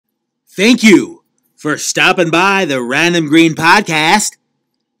Thank you for stopping by the Random Green Podcast.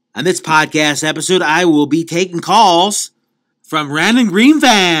 On this podcast episode, I will be taking calls from Random Green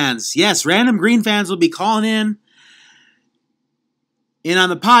fans. Yes, Random Green fans will be calling in on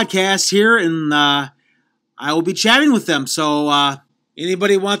the podcast here, and I will be chatting with them. So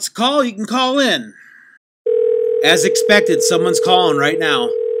anybody wants to call, you can call in. As expected, someone's calling right now.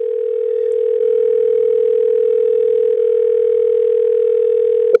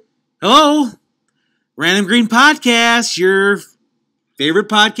 Hello, Random Green Podcast, your favorite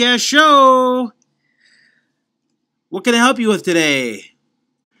podcast show. What can I help you with today?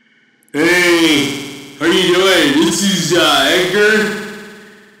 Hey, how you doing? This is Edgar.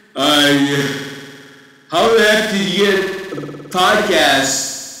 How the heck did you get a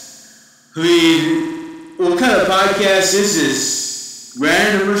podcast? I mean, what kind of podcast is this?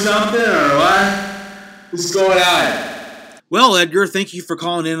 Random or something, or what? What's going on? Well, Edgar, thank you for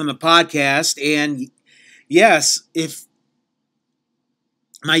calling in on the podcast. And yes, if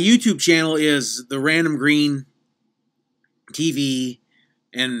my YouTube channel is the Random Green TV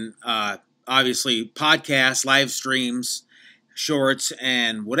and obviously podcasts, live streams, shorts,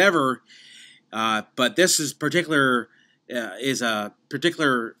 and whatever. But this is a particular episode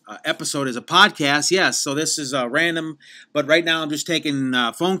is a podcast. Yes, so this is random. But right now I'm just taking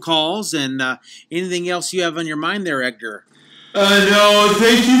phone calls and anything else you have on your mind there, Edgar. No,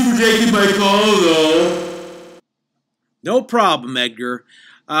 thank you for taking my call, though. No problem, Edgar.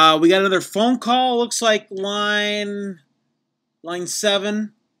 We got another phone call. Looks like line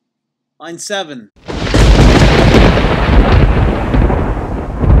 7. Line 7.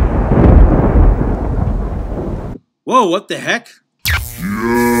 Whoa, what the heck?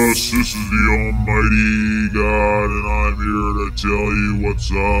 Yes, this is the Almighty God, and I'm here to tell you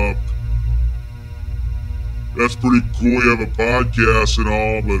what's up. That's pretty cool, you have a podcast and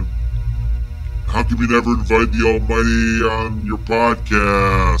all, but how come you never invite the Almighty on your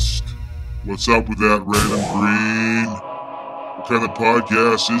podcast? What's up with that, Random Green? What kind of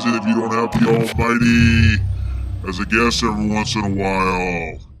podcast is it if you don't have the Almighty as a guest every once in a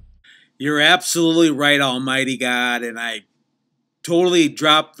while? You're absolutely right, Almighty God, and I totally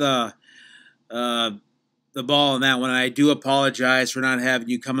dropped the ball on that one. I do apologize for not having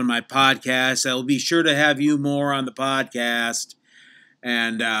you come on my podcast. I will be sure to have you more on the podcast,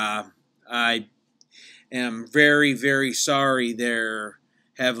 and I am very, very sorry there,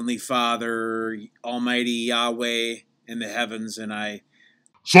 Heavenly Father, Almighty Yahweh in the heavens, and I...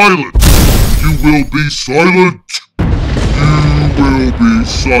 Silent! You will be silent! You will be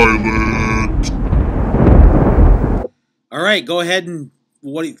silent! All right, go ahead and...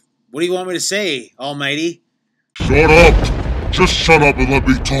 What do you want me to say, Almighty? Shut up! Just shut up and let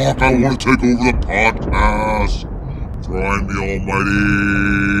me talk. I want to take over the podcast. For I'm the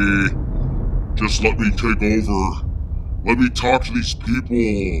Almighty. Just let me take over. Let me talk to these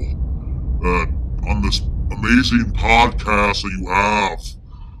people that on this amazing podcast that you have.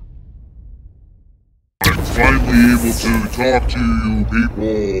 I'm finally able to talk to you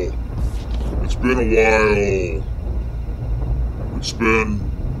people. It's been a while. It's been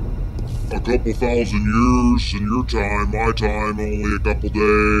a couple thousand years in your time, my time, only a couple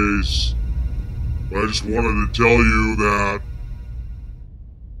days. I just wanted to tell you that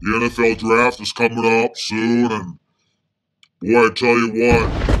the NFL draft is coming up soon, and boy, I tell you what,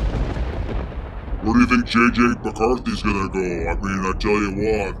 where do you think J.J. McCarthy's gonna go? I mean, I tell you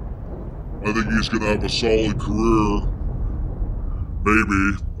what, I think he's gonna have a solid career.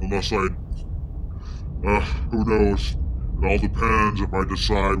 Maybe, unless who knows? It all depends if I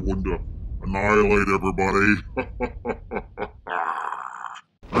decide when to annihilate everybody.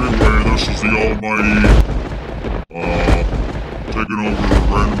 Anyway, this is the Almighty, taking over the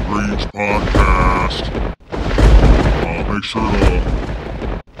Random Greens podcast. Make sure to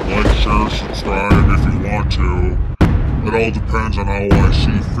like, share, subscribe if you want to. It all depends on how I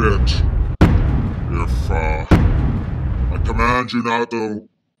see fit. If, I command you not to,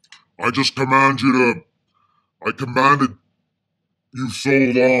 I just command you to, I commanded you so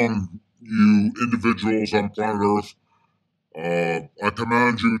long, you individuals on planet Earth, I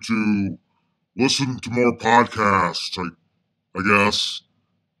command you to listen to more podcasts, I guess,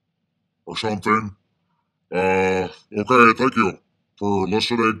 or something. Okay, thank you for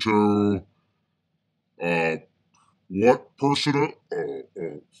listening to, what person,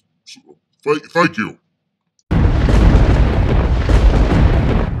 thank you.